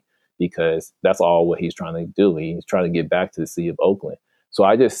with me, because that's all what he's trying to do. He's trying to get back to the city of Oakland. So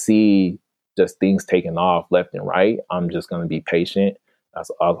I just see just things taking off left and right. I'm just going to be patient. That's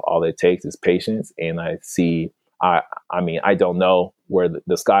all it takes is patience. And I see, I mean, I don't know where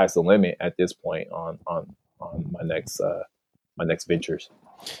the sky's the limit at this point on my next ventures.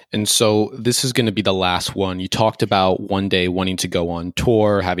 And so this is going to be the last one. You talked about one day wanting to go on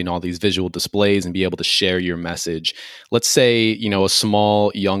tour, having all these visual displays and be able to share your message. Let's say, a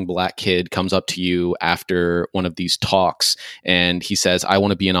small young Black kid comes up to you after one of these talks and he says, I want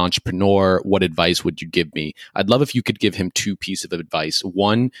to be an entrepreneur. What advice would you give me? I'd love if you could give him two pieces of advice.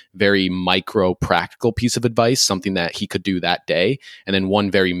 One very micro practical piece of advice, something that he could do that day. And then one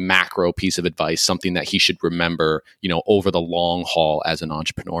very macro piece of advice, something that he should remember, over the long haul as an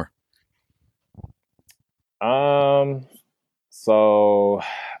entrepreneur. So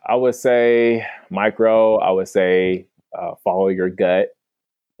I would say micro, follow your gut,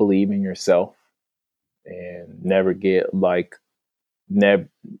 believe in yourself, and don't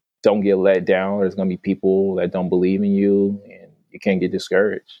get let down. There's going to be people that don't believe in you, and you can't get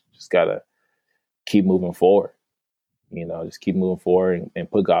discouraged. Just got to keep moving forward, just keep moving forward, and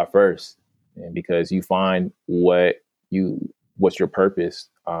put God first. And because you find what's your purpose.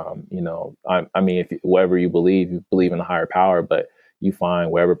 I mean, if whatever you believe in a higher power, but you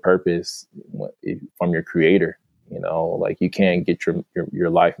find whatever purpose from your creator. Like you can't get your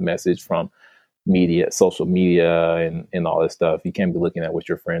life message from media, social media, and all this stuff. You can't be looking at what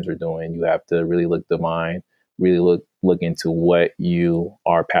your friends are doing. You have to really look divine, really look into what you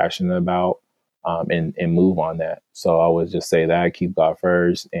are passionate about, and move on that. So I would just say that keep God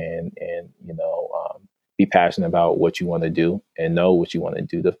first, and be passionate about what you want to do, and know what you want to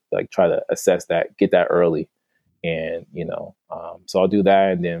do, to try to assess that, get that early. And, so I'll do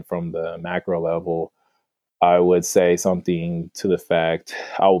that. And then from the macro level, I would say something to the fact,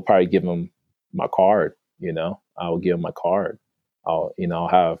 I will probably give them my card, I will give them my card. I'll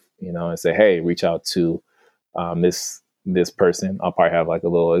have, and say, hey, reach out to this person. I'll probably have like a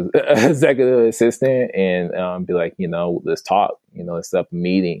little executive assistant, and be like, let's talk, let's set up a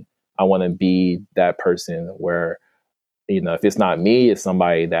meeting. I want to be that person where, if it's not me, it's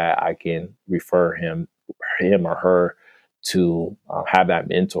somebody that I can refer him or her to, have that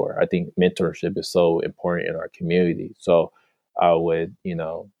mentor. I think mentorship is so important in our community. So I would,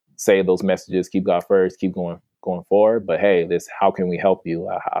 say those messages, keep God first, keep going forward. But hey, how can we help you?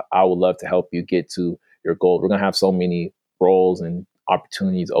 I would love to help you get to your goal. We're going to have so many roles and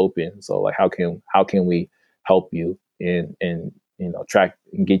opportunities open. So how can we help you and track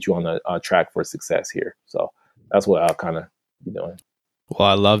and get you on a track for success here? So that's what I'll kind of be doing. Well,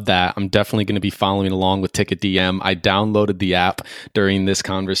 I love that. I'm definitely going to be following along with Ticket DM. I downloaded the app during this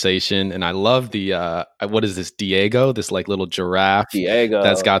conversation, and I love the what is this, Diego? This like little giraffe that's Diego,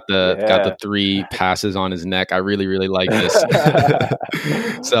 got the yeah. 3 passes on his neck. I really really like this.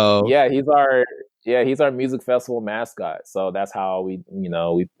 So Yeah, he's our music festival mascot. So that's how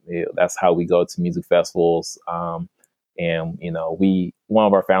that's how we go to music festivals. And we one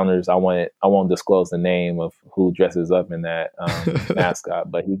of our founders, I won't disclose the name of who dresses up in that mascot,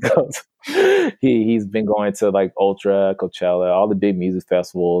 but he goes he's been going to like Ultra, Coachella, all the big music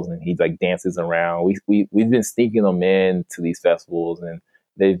festivals, and he like dances around. We've been sneaking him in to these festivals, and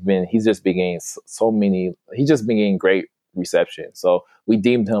he's just been getting he's just been getting great reception. So we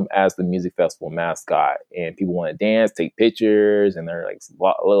deemed him as the music festival mascot, and people want to dance, take pictures, and they're like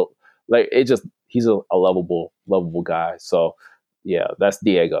a little like it just he's a lovable guy. So yeah, that's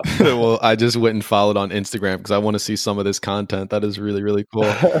Diego. well, I just went and followed on Instagram because I want to see some of this content. That is really, really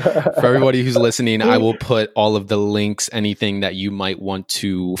cool. For everybody who's listening, I will put all of the links, anything that you might want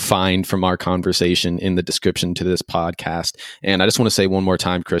to find from our conversation in the description to this podcast. And I just want to say one more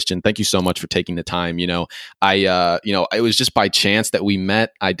time, Christian, thank you so much for taking the time. It was just by chance that we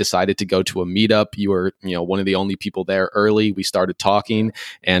met. I decided to go to a meetup. You were, one of the only people there early. We started talking,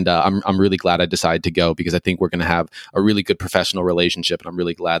 and I'm really glad I decided to go because I think we're going to have a really good professional relationship, and I'm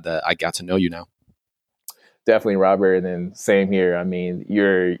really glad that I got to know you now. Definitely, Robert, and then same here. I mean,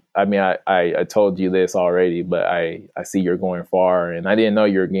 I told you this already, but I see you're going far, and I didn't know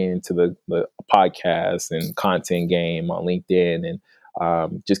you were getting into the podcast and content game on LinkedIn,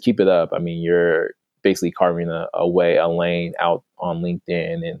 and just keep it up. I mean, you're basically carving a lane out on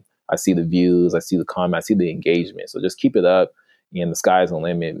LinkedIn, and I see the views, I see the comments, I see the engagement. So just keep it up. And the sky's the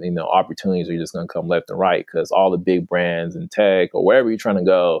limit. Opportunities are just going to come left and right because all the big brands in tech or wherever you're trying to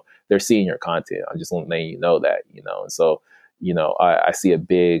go, they're seeing your content. I'm just letting you know that, And so, I see a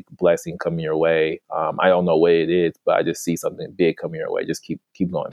big blessing coming your way. I don't know what it is, but I just see something big coming your way. Just keep going.